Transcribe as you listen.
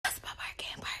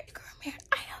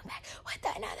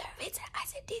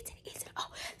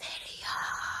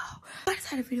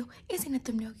title of the video is in the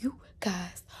thumbnail. You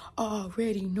guys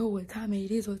already know what time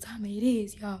it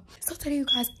is, y'all. So today, you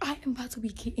guys, I am about to be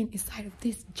getting inside of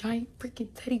this giant freaking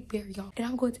teddy bear, y'all. And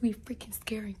I'm going to be freaking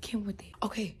scaring Kim with it.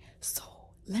 Okay, so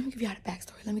let me give y'all the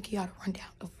backstory. Let me give y'all the rundown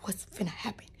of what's finna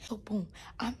happen. So boom,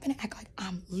 I'm finna act like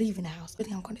I'm leaving the house. But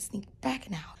then I'm gonna sneak back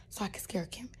in the house so I can scare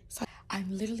Kim. So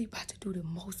I'm literally about to do the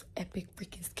most epic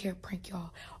freaking scare prank,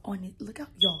 y'all, on it. Look out,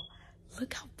 y'all.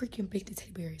 Look how freaking big the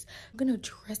teddy bear is. I'm gonna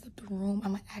dress up the room.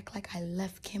 I'm gonna act like I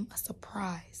left Kim a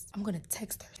surprise. I'm gonna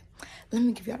text her. Let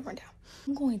me give y'all the rundown.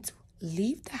 I'm going to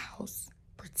leave the house,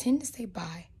 pretend to say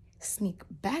bye, sneak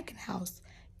back in the house,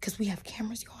 because we have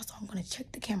cameras, y'all. So I'm gonna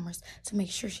check the cameras to make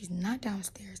sure she's not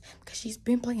downstairs, because she's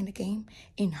been playing the game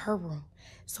in her room.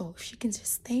 So if she can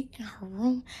just stay in her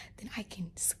room, then I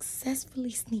can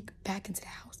successfully sneak back into the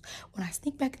house. When I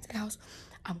sneak back into the house,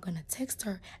 I'm gonna text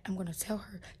her. I'm gonna tell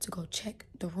her to go check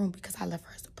the room because I left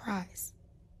her a surprise.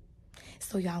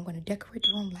 So y'all, I'm gonna decorate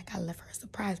the room like I left her a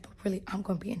surprise, but really I'm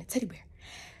gonna be in a teddy bear.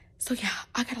 So yeah,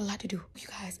 I got a lot to do. You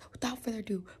guys, without further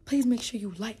ado, please make sure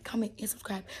you like, comment, and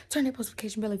subscribe. Turn that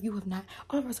notification bell if you have not.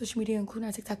 All of our social media, including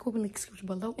our TikTok, will be linked in the description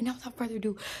below. And now, without further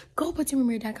ado, go put Team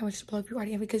Married down in the comments below if you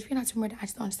already have it. Because if you're not Team Married, I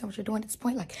just don't understand what you're doing at this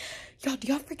point. Like, y'all, do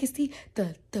y'all freaking see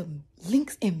the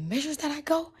links and measures that I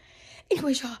go?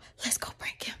 Anyways, y'all, let's go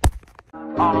prank him.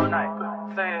 All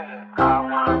night, say it,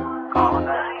 all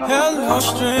night. Hello,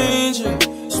 stranger.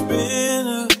 It's been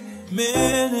a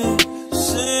minute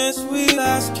since we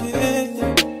last kicked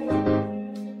it.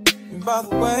 And by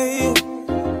the way,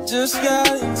 just got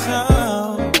in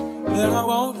town, and I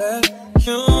won't let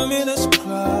cumulus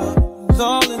clouds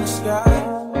all in the sky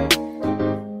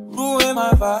ruin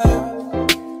my vibe.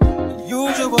 And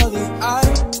usually I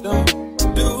don't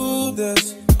do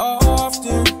this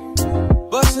often,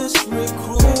 but since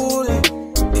recruiting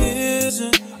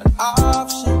isn't an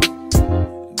option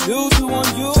due to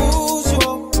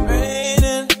unusual rain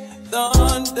and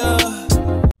thunder,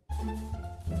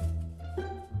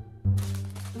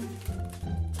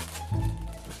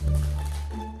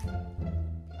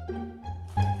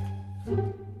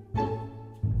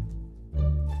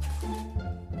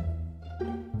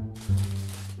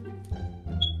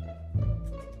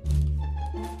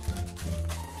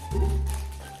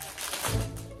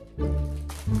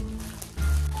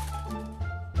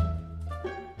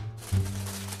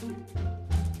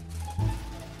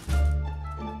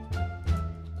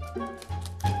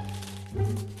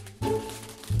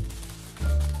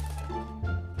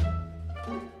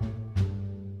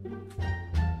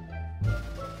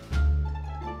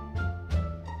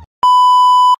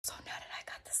 So now that I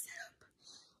got the setup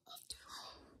of the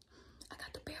room, I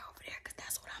got the bear over there because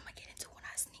that's what I'm going to get into when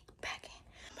I sneak back in.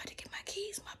 I'm about to get my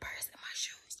keys, my purse, and my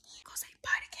shoes. Go say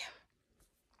bye to Kim.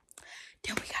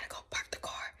 Then we got to go park the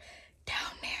car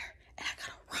down there, and I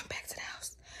got to run back to the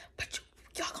house. But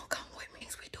y'all going to come with me.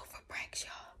 Things we do for pranks,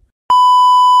 y'all.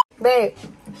 Babe,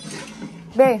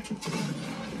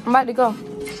 I'm about to go.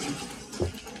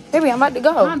 Baby, I'm about to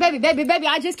go. Come on, baby,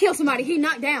 I just killed somebody. He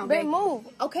knocked down. Babe, move.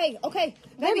 Okay.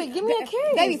 Baby, give me a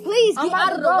kiss. Baby, please I'm get about out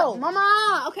to of the go. way.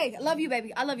 Mama, okay, I love you,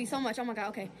 baby. I love you so much. Oh my God,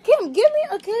 okay. Kim, give me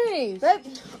a kiss.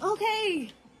 Baby,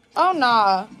 okay. Oh,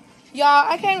 nah. Y'all,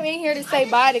 I came in here to say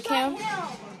bye to Kim.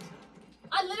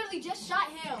 I literally just shot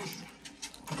him.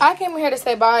 I came in here to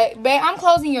say bye. Babe, I'm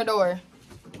closing your door.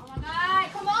 Oh my God,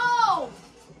 come on.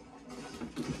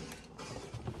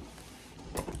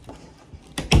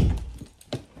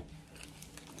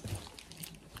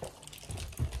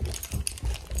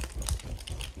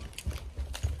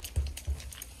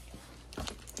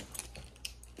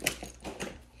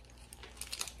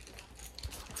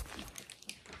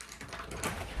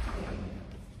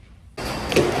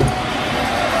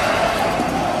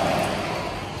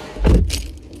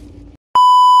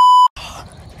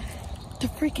 The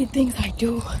freaking things I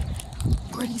do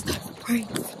for these types of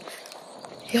pranks.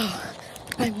 Yo,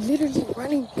 I'm literally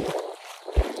running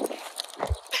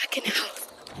back in the house.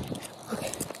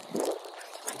 Okay,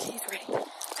 my keys ready.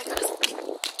 I gotta sneak.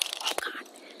 Oh God,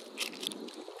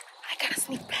 I gotta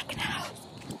sneak back in the house.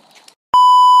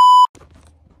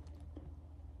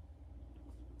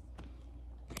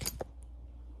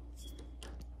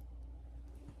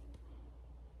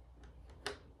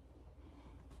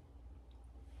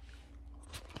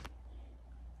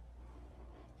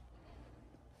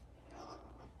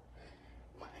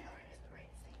 My heart is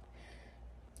racing.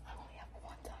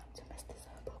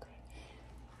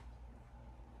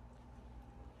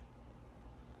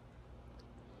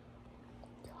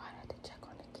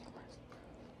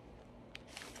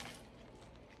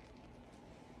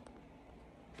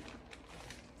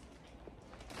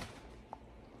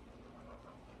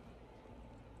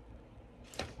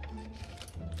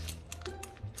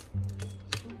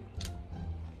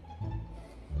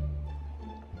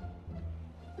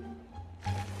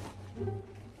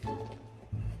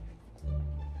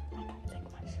 take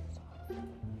my shoes off.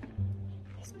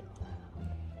 It's too loud.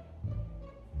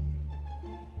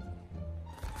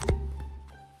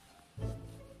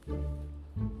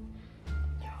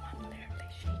 Yo, I'm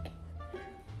literally shaking.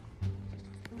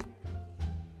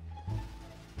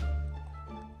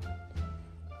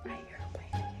 I hear her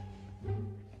playing again.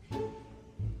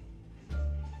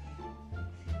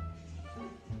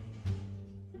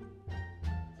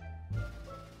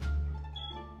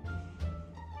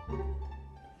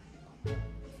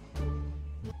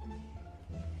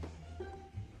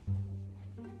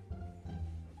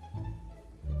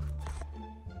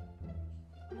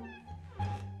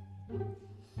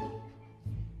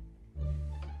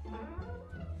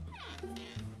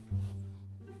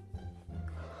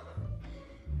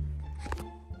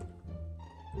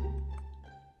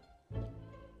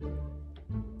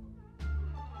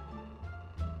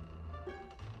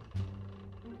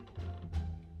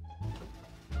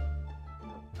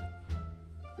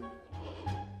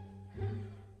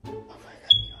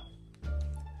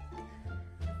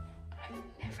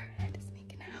 Never had to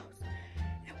sneak in the house.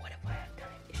 And what if I had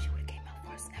done it if she would have came out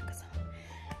for a snack or something?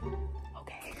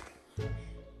 Okay.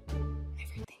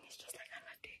 Everything is just like I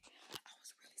left it. I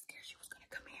was really scared she was gonna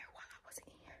come here while I wasn't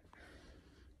in here.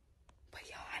 But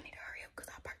y'all, I need to hurry up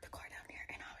because I parked the car down there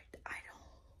and I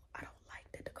don't like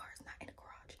that the car is not in the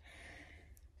garage.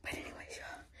 But anyways,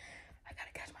 y'all, I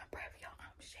gotta catch my breath, y'all.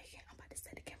 I'm shaking. I'm about to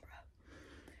set the camera up.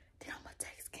 Then I'm gonna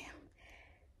text Kim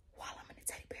while I'm in the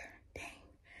teddy bear. Dang.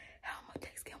 How I'm gonna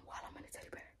text Kim while I'm in the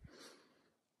teddy bear.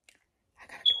 I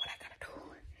gotta do what I gotta do.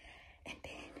 And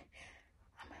then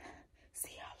I'm gonna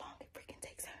see how long it freaking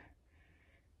takes her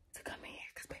to come in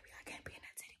here. Cause baby, I can't be in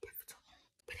that teddy bear for too long.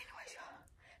 But anyways, y'all,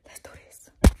 let's do this.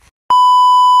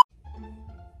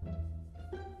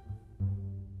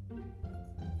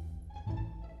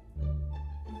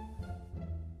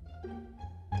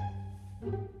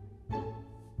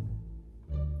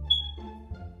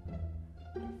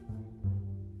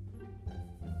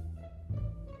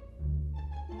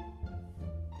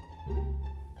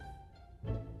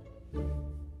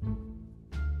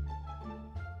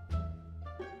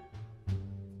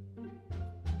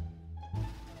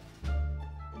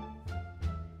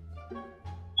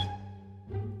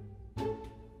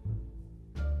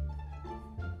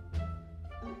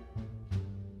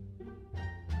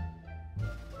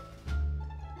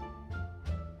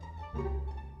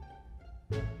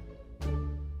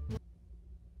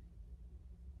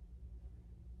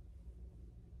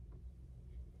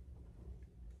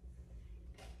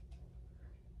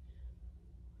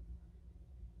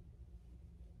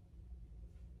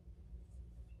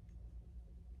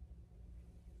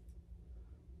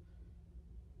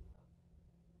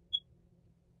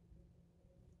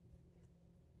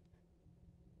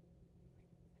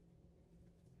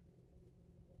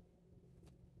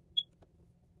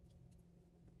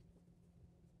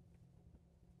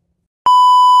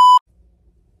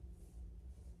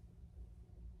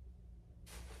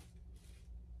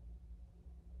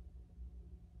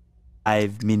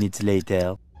 Five minutes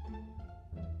later.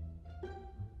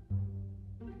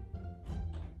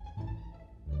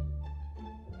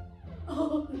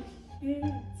 Oh shit.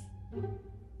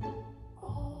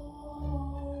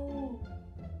 Oh.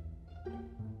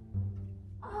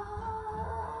 Oh.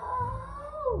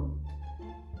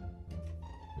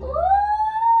 Ooh.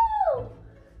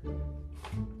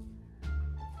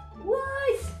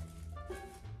 What?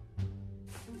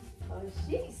 Oh,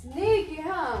 she's sneaky,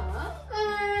 huh?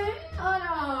 Okay. Hold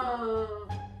on.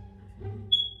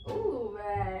 Ooh,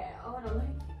 man. Hold on.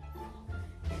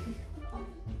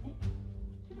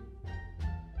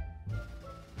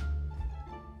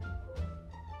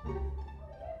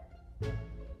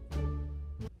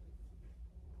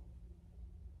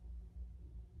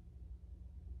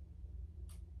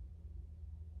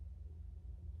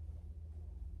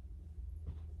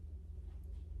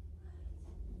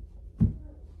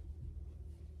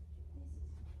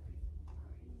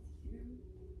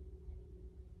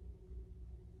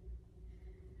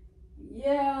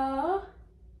 Yeah.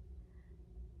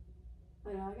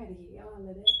 Oh, no, I gotta get y'all of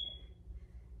that.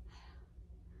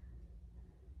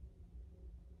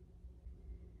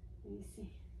 Let me see.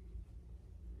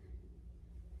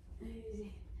 Let me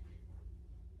see.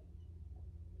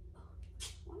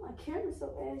 Why my camera so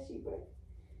ashy, bro?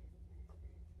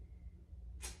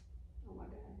 Oh my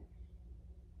god.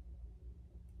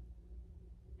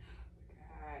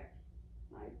 God.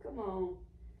 Like, come on.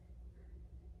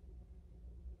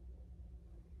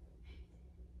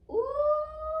 Ooh.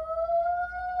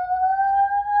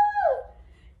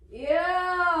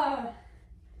 Yeah.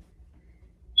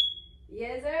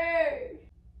 Yes, sir.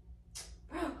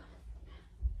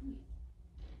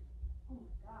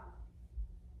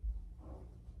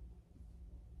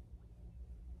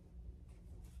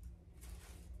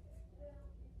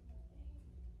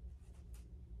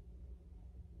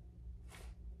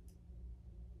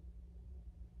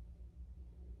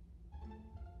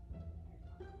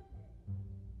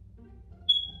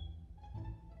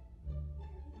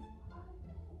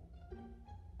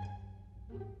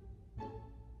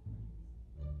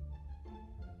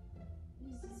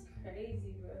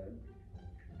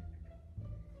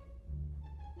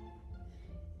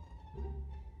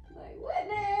 Like, what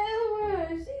the hell,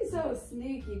 bro? She's so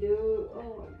sneaky, dude. Oh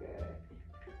my god.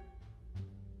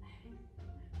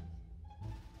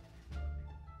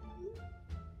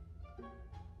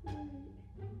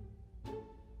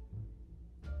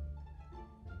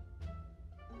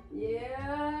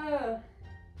 Yeah.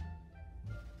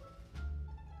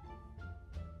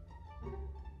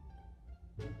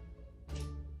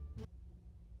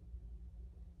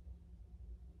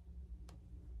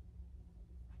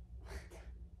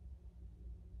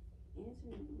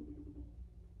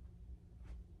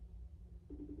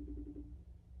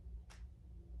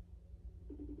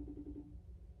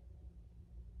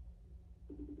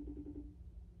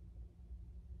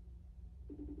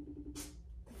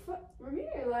 The fuck,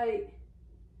 Ramir, like,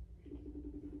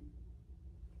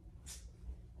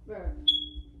 bro.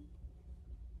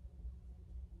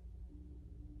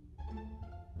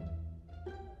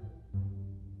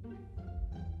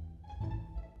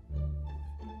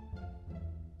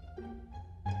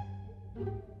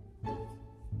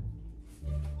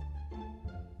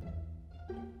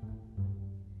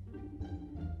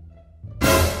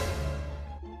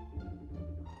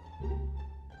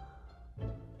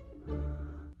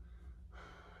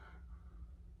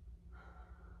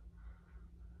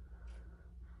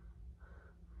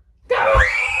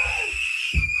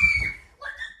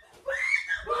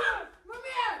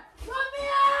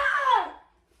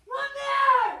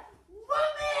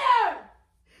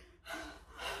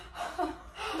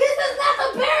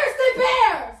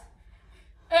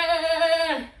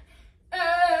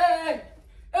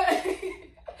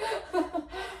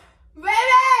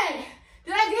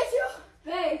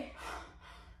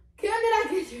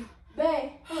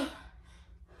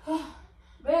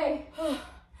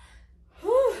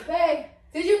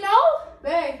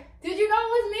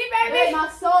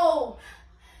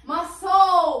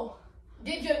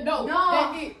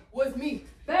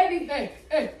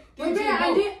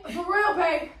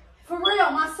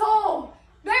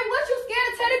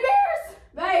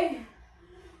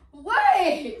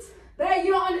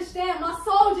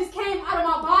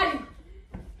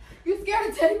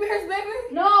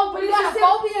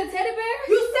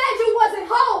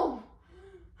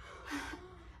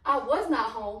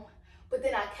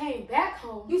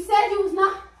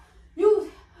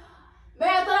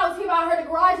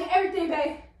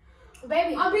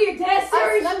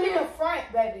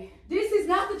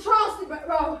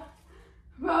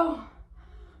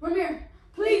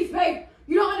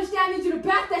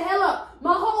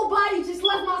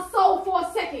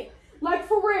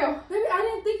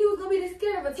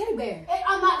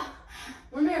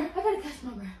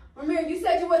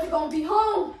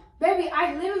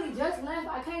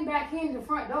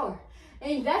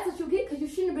 And that's what you get because you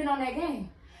shouldn't have been on that game.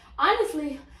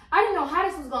 Honestly, I didn't know how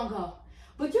this was going to go.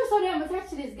 But you're so damn attached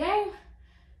to this game.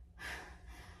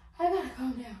 I gotta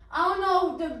calm down. I don't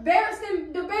know, the Bears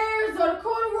or the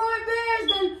corduroy Bears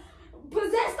then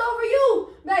possessed over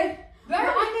you. Babe,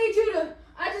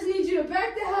 I just need you to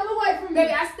back the hell away from me.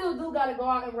 Baby, I still do gotta go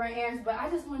out and run errands, but I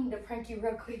just wanted to prank you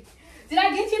real quick. Did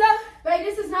I get you though? Babe,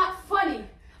 this is not funny.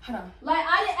 Hold on. Like,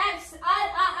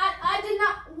 I did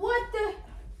not, what the,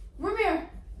 Ramir,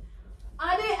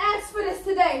 I didn't ask for this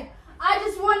today. I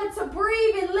just wanted to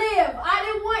breathe and live. I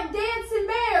didn't want dancing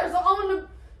bears on the,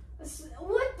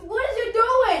 what is you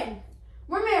doing?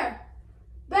 Ramir,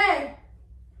 babe,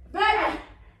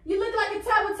 you look like a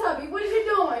Teletubby. What is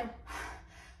you doing?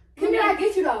 Did I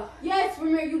get you though? Yes,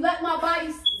 Ramir, you let my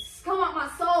body come out my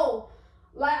soul.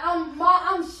 Like,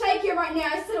 I'm shaking right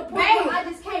now. It's to the point where I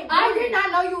just can't breathe. I did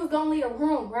not know you was gonna leave the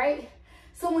room, right?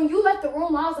 So when you left the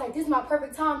room, I was like, this is my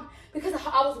perfect time because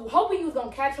I was hoping you was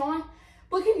gonna catch on.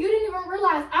 But you didn't even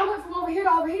realize I went from over here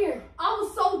to over here. I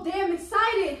was so damn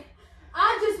excited.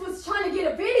 I just was trying to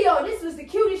get a video. This was the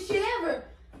cutest shit ever.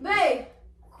 Babe,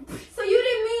 so you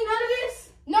didn't mean none of this?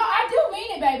 No, I do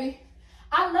mean it, baby.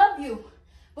 I love you.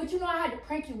 But you know I had to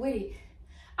prank you with it.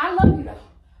 I love you, though.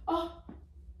 Oh,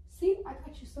 see? I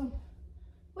got you some.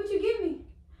 What you give me?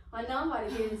 I know I'm about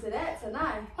to get into that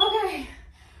tonight. Okay.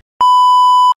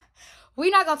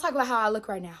 We're not going to talk about how I look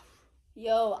right now.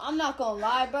 Yo, I'm not going to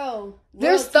lie, bro.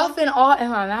 There's stuff all in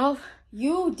my mouth.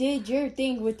 You did your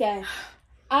thing with that.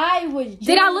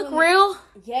 Did I look real?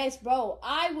 Yes, bro.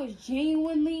 I was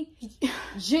genuinely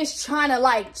just trying to,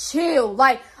 like, chill.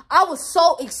 Like, I was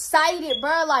so excited,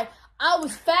 bro. Like, I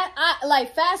was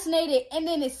fascinated. And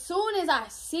then as soon as I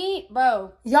see it,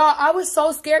 bro. Y'all, I was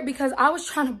so scared because I was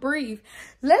trying to breathe.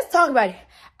 Let's talk about it.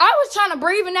 I was trying to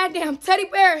breathe in that damn teddy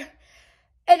bear.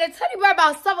 And the teddy bear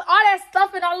about stuff, all that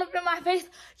stuff and all up in my face.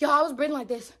 Y'all, I was breathing like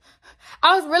this.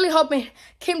 I was really hoping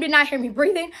Kim did not hear me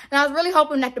breathing. And I was really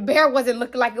hoping that the bear wasn't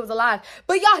looking like it was alive.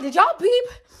 But y'all, did y'all peep?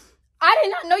 I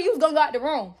did not know you was going to go out the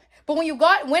room. But when you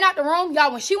went out the room,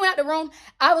 y'all, when she went out the room,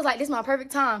 I was like, this is my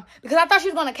perfect time. Because I thought she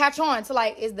was going to catch on to,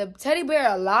 like, is the teddy bear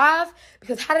alive?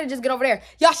 Because how did it just get over there?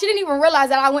 Y'all, she didn't even realize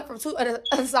that I went from two other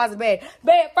sides of the bed.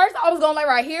 But at first, I was going to lay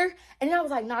right here. And then I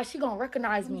was like, nah, she going to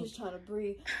recognize me. I'm just trying to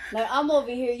breathe. Like, I'm over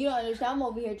here. You don't understand. I'm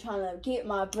over here trying to get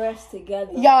my breath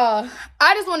together. Y'all,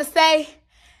 I just want to say,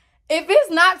 if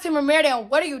it's not Tim Ramir, then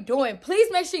what are you doing?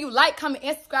 Please make sure you like, comment,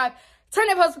 and subscribe. Turn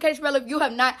that notification bell if you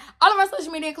have not. All of our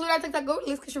social media, including our TikTok, Google,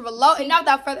 links below. And now,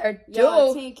 without further ado,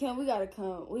 y'all, Team Kim, we gotta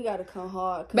come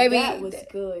hard. Baby, that was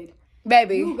good.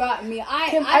 Baby, you got me.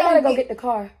 Kim, I gotta go get the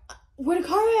car. Where the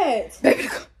car at? Baby,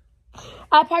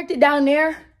 I parked it down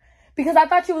there because I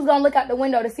thought you was gonna look out the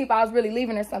window to see if I was really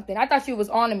leaving or something. I thought you was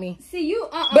on to me. See you,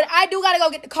 but I do gotta go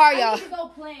get the car, y'all. I need to go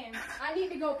plan. I need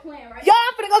to go plan right. Y'all,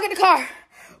 I'm finna go get the car.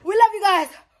 We love you guys.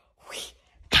 We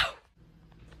go.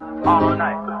 All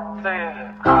night, say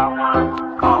it, I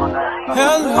want all night.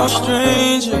 Hello,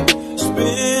 stranger. It's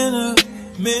been a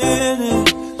minute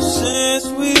since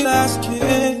we last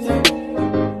kicked it.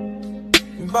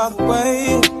 And by the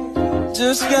way,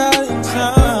 just got in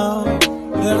town,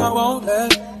 and I won't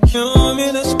let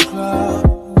cumulus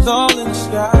clouds all in the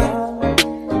sky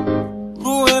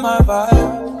ruin my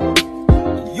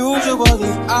vibe. Usually